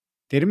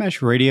Data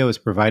Mesh Radio is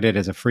provided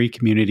as a free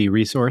community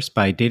resource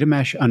by Data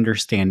Mesh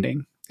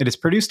Understanding. It is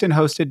produced and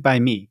hosted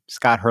by me,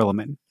 Scott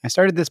Hurleman. I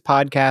started this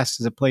podcast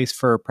as a place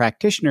for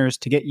practitioners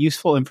to get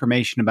useful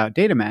information about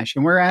data mesh,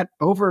 and we're at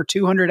over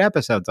 200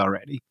 episodes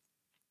already.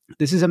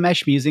 This is a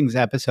Mesh Musings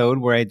episode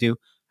where I do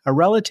a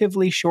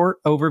relatively short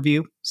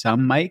overview,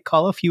 some might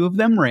call a few of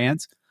them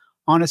rants,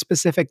 on a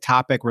specific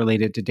topic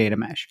related to data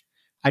mesh.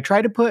 I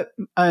try to put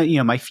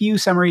my few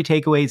summary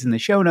takeaways in the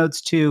show notes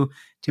too,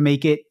 to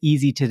make it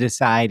easy to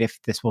decide if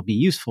this will be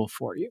useful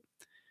for you.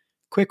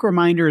 Quick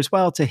reminder as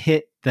well to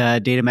hit the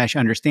Data Mesh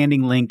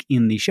Understanding link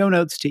in the show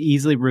notes to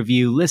easily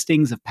review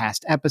listings of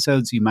past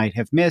episodes you might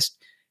have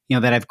missed,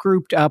 that I've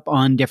grouped up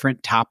on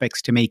different topics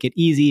to make it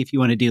easy if you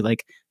want to do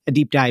like a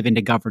deep dive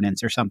into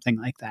governance or something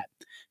like that.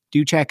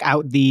 Do check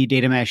out the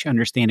Data Mesh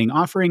Understanding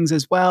offerings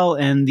as well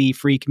and the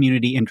free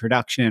community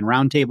introduction and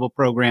roundtable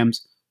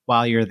programs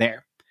while you're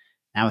there.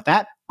 Now with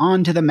that,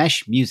 on to the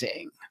Mesh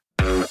Musing.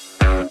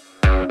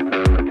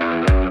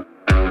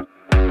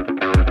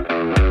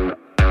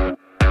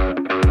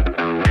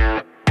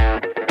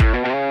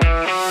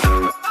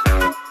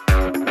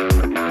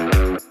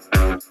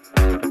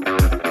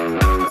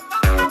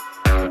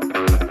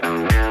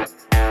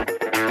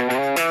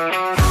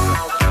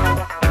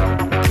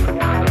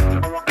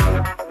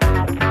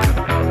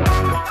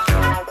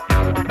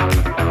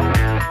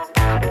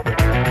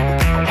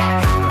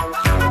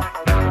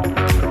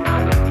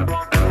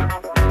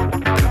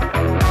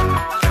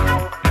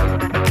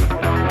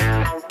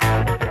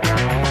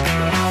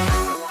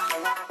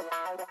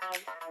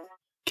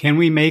 Can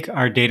we make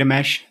our data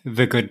mesh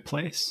the good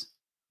place?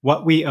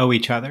 What we owe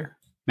each other.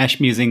 Mesh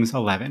Musings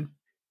 11.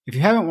 If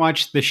you haven't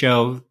watched the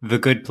show The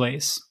Good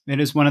Place,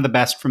 it is one of the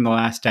best from the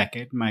last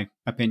decade, in my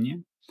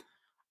opinion.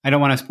 I don't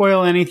want to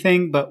spoil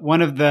anything, but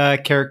one of the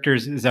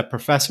characters is a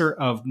professor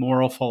of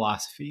moral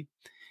philosophy.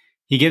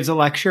 He gives a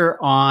lecture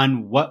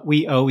on what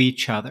we owe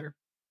each other.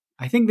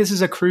 I think this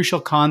is a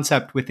crucial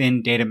concept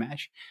within data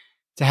mesh.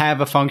 To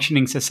have a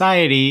functioning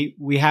society,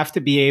 we have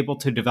to be able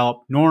to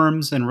develop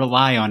norms and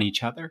rely on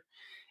each other.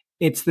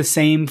 It's the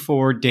same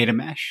for data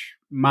mesh.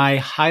 My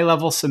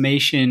high-level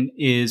summation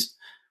is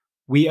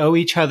we owe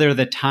each other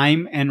the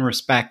time and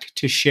respect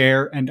to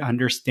share and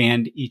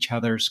understand each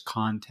other's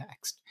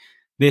context.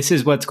 This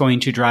is what's going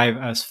to drive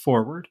us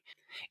forward.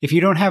 If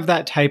you don't have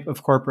that type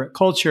of corporate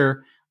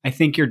culture, I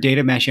think your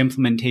data mesh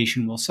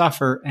implementation will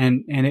suffer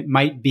and it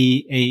might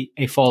be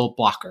a full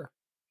blocker.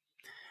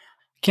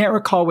 Can't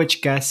recall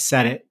which guest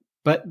said it,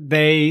 but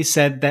they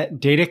said that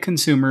data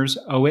consumers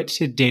owe it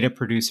to data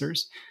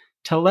producers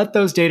to let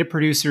those data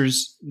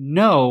producers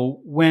know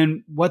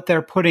when what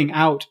they're putting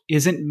out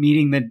isn't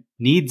meeting the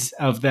needs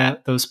of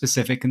those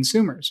specific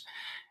consumers.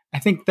 I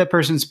think the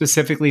person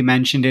specifically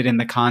mentioned it in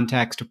the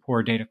context of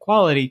poor data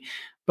quality,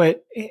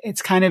 but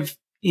it's kind of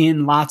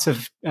in lots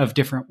of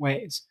different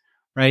ways,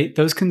 right?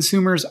 Those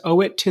consumers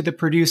owe it to the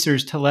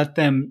producers to let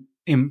them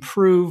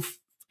improve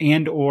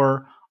and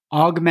or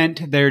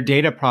augment their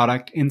data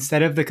product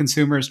instead of the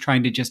consumers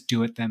trying to just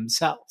do it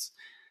themselves.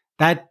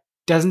 That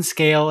doesn't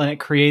scale and it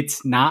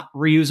creates not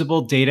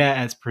reusable data,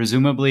 as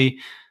presumably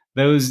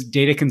those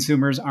data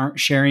consumers aren't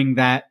sharing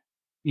that,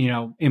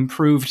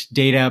 improved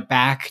data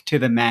back to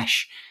the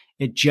mesh.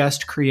 It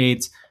just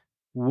creates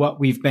what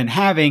we've been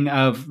having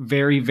of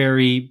very,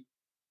 very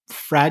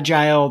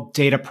fragile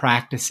data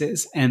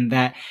practices, and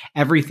that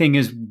everything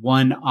is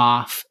one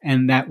off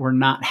and that we're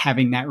not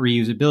having that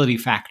reusability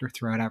factor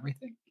throughout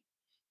everything.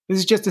 This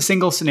is just a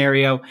single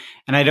scenario,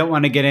 and I don't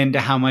want to get into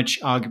how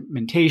much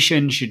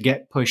augmentation should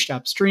get pushed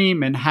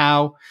upstream and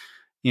how,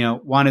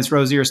 Juanes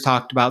Rozier's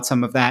talked about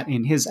some of that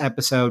in his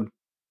episode,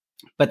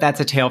 but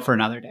that's a tale for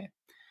another day.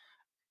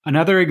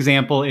 Another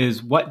example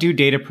is, what do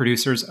data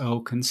producers owe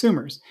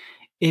consumers?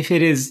 If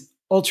it is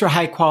ultra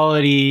high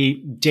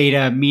quality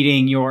data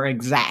meeting your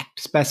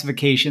exact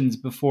specifications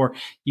before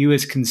you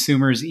as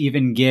consumers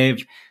even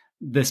give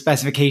the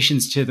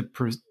specifications to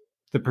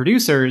the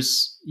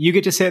producers, you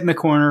get to sit in the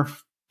corner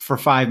for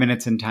 5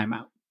 minutes in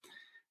timeout.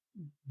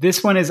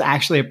 This one is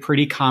actually a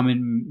pretty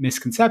common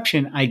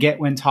misconception I get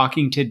when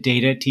talking to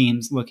data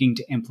teams looking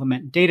to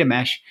implement data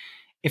mesh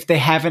if they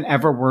haven't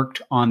ever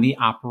worked on the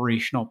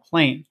operational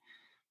plane.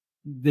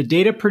 The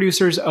data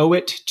producers owe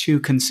it to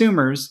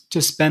consumers to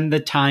spend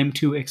the time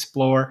to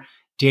explore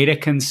data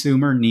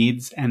consumer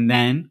needs, and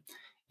then,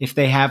 if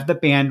they have the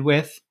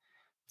bandwidth,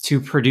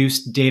 to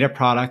produce data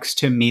products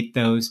to meet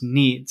those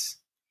needs.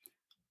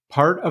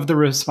 Part of the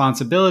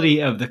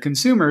responsibility of the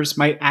consumers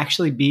might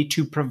actually be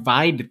to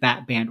provide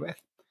that bandwidth.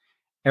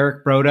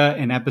 Eric Broda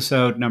in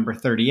episode number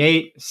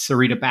 38,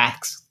 Sarita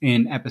Bax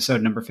in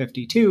episode number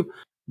 52,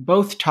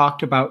 both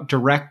talked about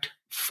direct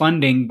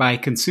funding by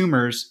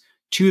consumers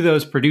to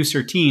those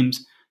producer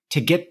teams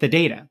to get the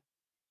data.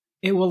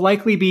 It will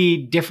likely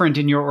be different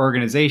in your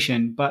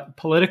organization, but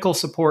political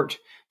support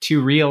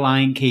to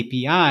realign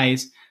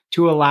KPIs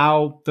to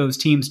allow those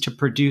teams to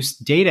produce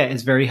data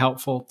is very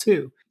helpful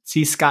too.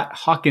 See Scott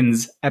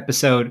Hawkins'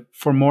 episode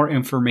for more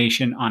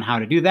information on how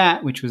to do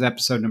that, which was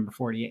episode number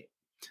 48.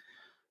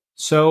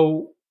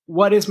 So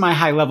what is my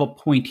high-level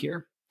point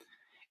here?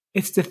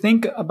 It's to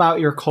think about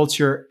your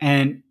culture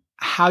and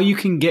how you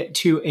can get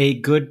to a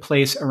good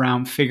place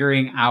around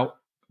figuring out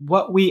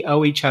what we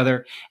owe each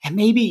other and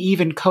maybe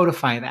even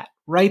codify that,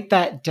 write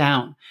that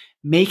down,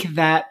 make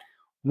that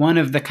one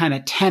of the kind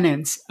of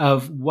tenets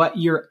of what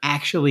you're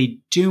actually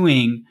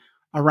doing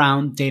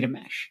around data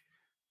mesh.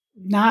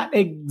 Not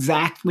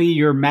exactly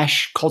your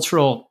mesh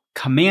cultural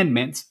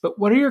commandments, but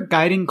what are your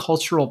guiding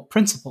cultural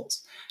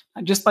principles?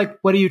 Just like,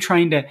 what are you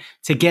trying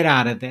to get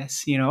out of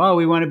this? Oh,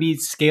 we want to be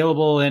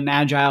scalable and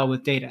agile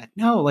with data.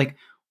 No, like,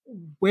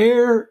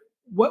 where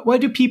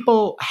what do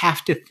people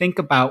have to think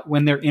about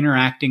when they're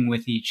interacting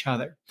with each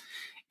other?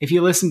 If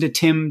you listen to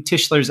Tim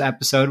Tischler's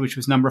episode, which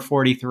was number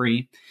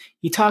 43,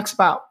 he talks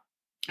about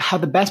how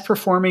the best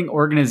performing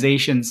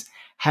organizations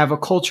have a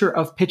culture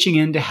of pitching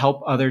in to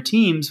help other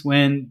teams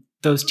when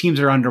those teams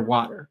are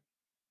underwater.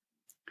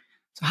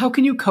 So, how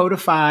can you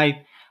codify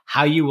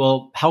how you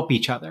will help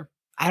each other?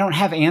 I don't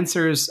have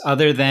answers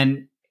other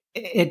than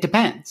it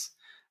depends.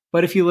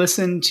 But if you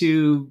listen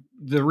to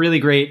the really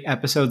great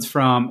episodes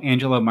from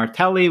Angelo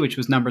Martelli, which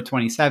was number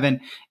 27,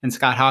 and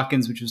Scott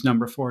Hawkins, which was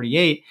number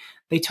 48,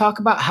 they talk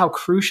about how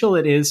crucial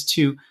it is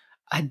to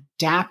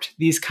adapt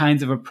these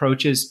kinds of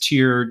approaches to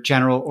your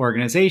general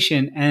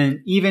organization and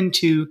even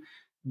to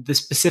the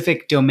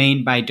specific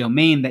domain by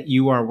domain that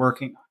you are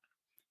working on.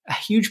 A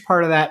huge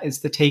part of that is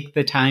to take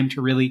the time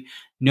to really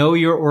know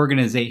your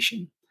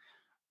organization.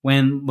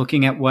 When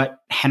looking at what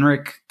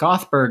Henrik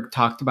Gothberg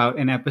talked about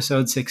in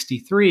episode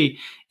 63,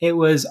 it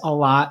was a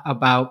lot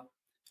about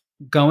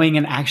going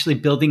and actually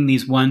building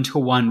these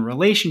one-to-one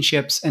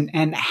relationships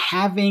and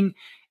having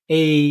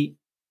a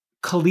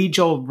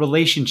collegial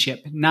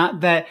relationship.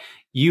 Not that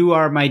you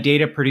are my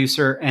data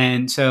producer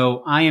and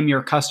so I am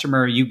your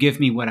customer, you give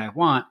me what I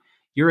want.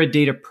 You're a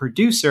data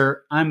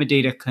producer, I'm a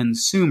data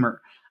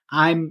consumer.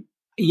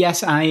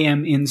 Yes, I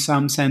am in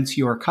some sense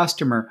your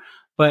customer,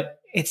 but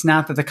it's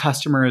not that the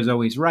customer is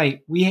always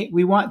right.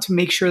 We want to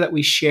make sure that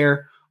we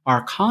share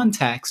our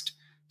context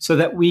so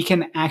that we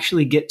can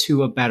actually get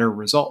to a better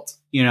result.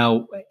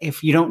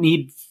 If you don't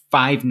need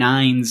 5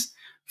 nines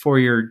for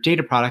your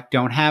data product,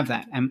 don't have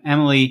that.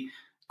 Emily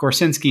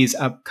Gorsinski's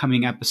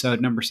upcoming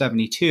episode, number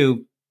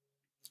 72,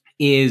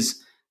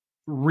 is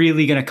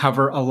really going to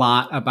cover a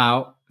lot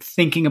about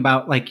thinking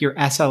about like your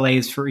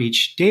SLAs for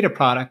each data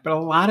product. But a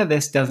lot of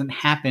this doesn't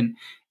happen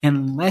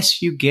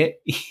unless you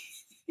get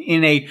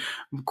in a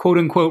quote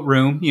unquote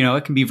room,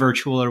 it can be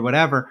virtual or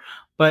whatever,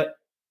 but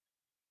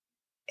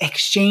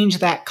exchange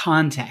that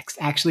context,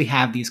 actually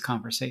have these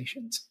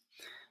conversations.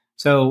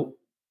 So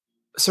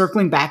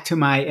circling back to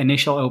my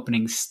initial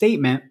opening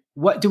statement,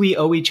 what do we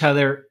owe each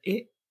other?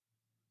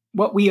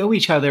 What we owe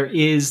each other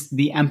is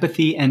the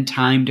empathy and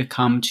time to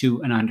come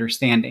to an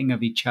understanding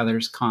of each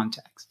other's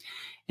context.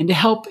 And to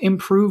help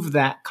improve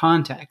that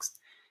context,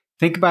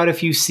 think about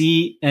if you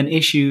see an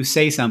issue,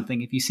 say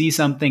something. If you see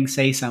something,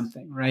 say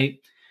something, right?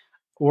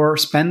 Or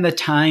spend the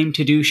time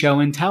to do show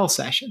and tell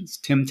sessions.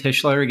 Tim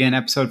Tischler, again,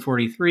 episode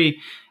 43,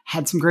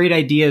 had some great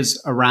ideas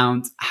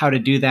around how to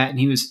do that. And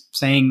he was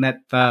saying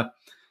that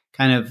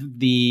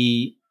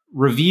the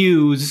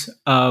reviews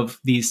of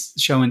these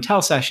show and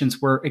tell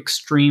sessions were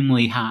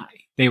extremely high.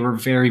 They were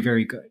very,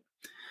 very good.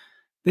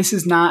 This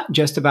is not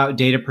just about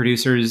data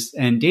producers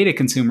and data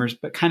consumers,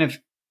 but kind of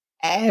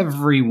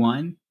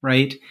everyone,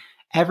 right?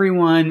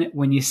 Everyone,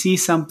 when you see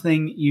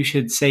something, you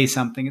should say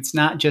something. It's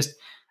not just,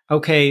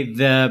 okay,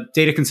 the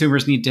data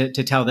consumers need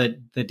to tell the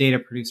data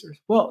producers.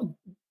 Well,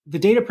 the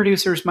data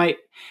producers might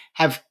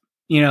have,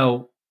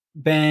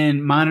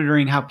 been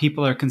monitoring how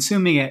people are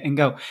consuming it and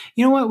go,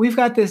 you know what, we've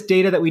got this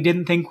data that we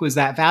didn't think was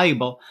that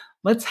valuable.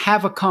 Let's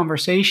have a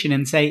conversation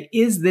and say,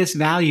 is this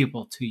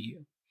valuable to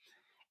you?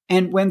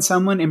 And when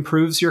someone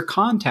improves your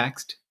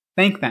context,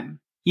 thank them.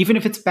 Even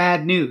if it's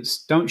bad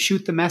news, don't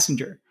shoot the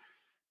messenger.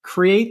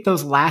 Create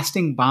those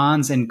lasting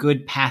bonds and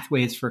good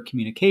pathways for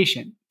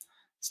communication.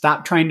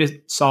 Stop trying to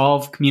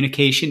solve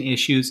communication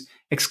issues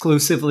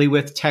exclusively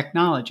with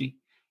technology.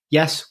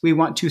 Yes, we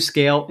want to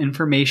scale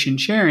information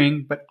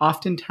sharing, but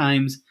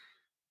oftentimes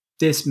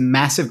this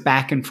massive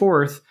back and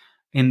forth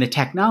in the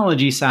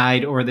technology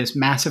side or this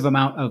massive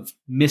amount of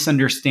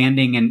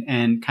misunderstanding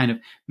and kind of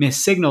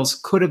missed signals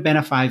could have been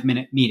a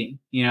 5-minute meeting.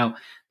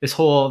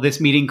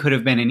 This meeting could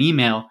have been an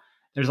email.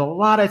 There's a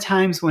lot of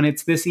times when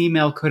it's this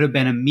email could have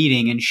been a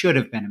meeting and should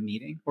have been a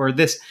meeting, or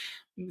this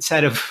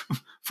set of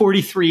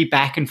 43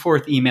 back and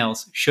forth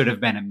emails should have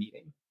been a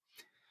meeting.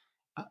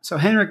 So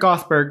Henrik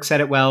Gothberg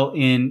said it well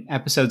in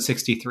episode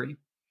 63.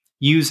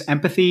 Use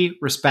empathy,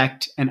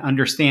 respect, and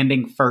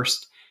understanding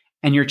first,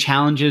 and your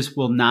challenges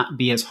will not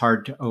be as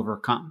hard to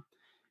overcome.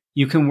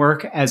 You can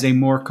work as a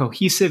more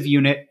cohesive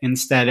unit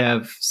instead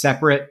of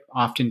separate,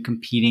 often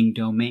competing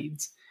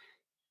domains.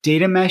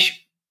 Data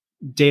mesh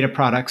data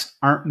products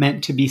aren't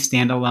meant to be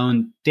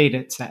standalone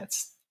data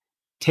sets.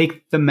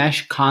 Take the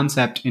mesh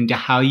concept into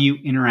how you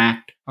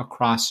interact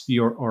across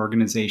your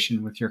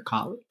organization with your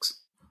colleagues.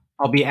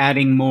 I'll be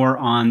adding more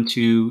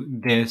onto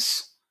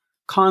this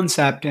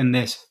concept and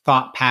this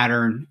thought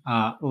pattern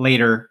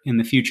later in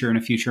the future, in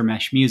a future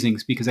Mesh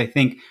Musings, because I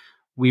think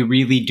we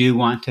really do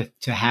want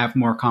to have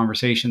more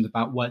conversations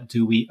about what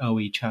do we owe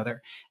each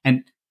other.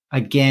 And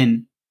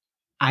again,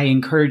 I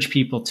encourage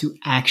people to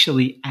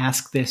actually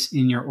ask this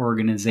in your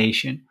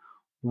organization.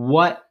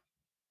 What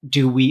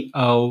do we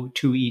owe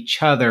to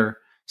each other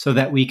so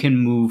that we can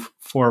move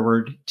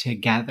forward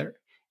together?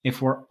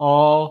 If we're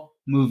all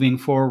moving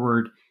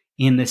forward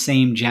in the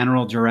same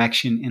general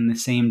direction, in the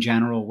same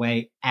general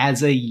way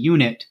as a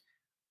unit,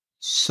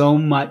 so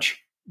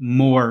much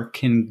more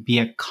can be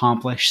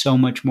accomplished, so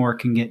much more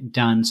can get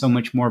done, so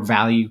much more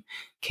value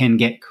can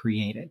get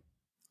created.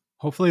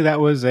 Hopefully that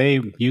was a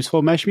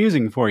useful mesh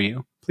musing for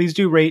you. Please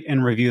do rate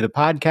and review the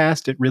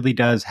podcast. It really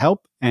does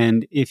help.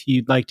 And if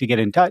you'd like to get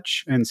in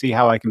touch and see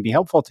how I can be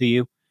helpful to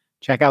you,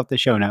 check out the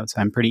show notes.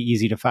 I'm pretty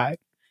easy to find.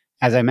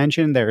 As I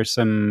mentioned, there are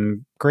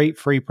some great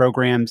free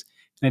programs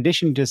in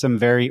addition to some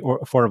very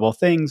affordable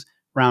things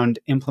around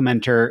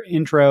implementer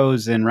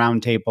intros and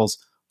roundtables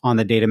on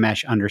the Data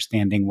Mesh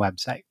Understanding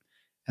website.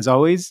 As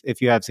always,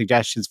 if you have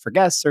suggestions for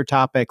guests or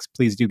topics,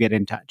 please do get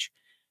in touch.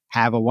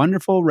 Have a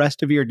wonderful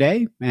rest of your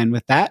day. And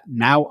with that,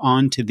 now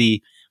on to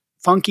the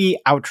funky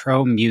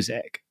outro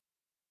music.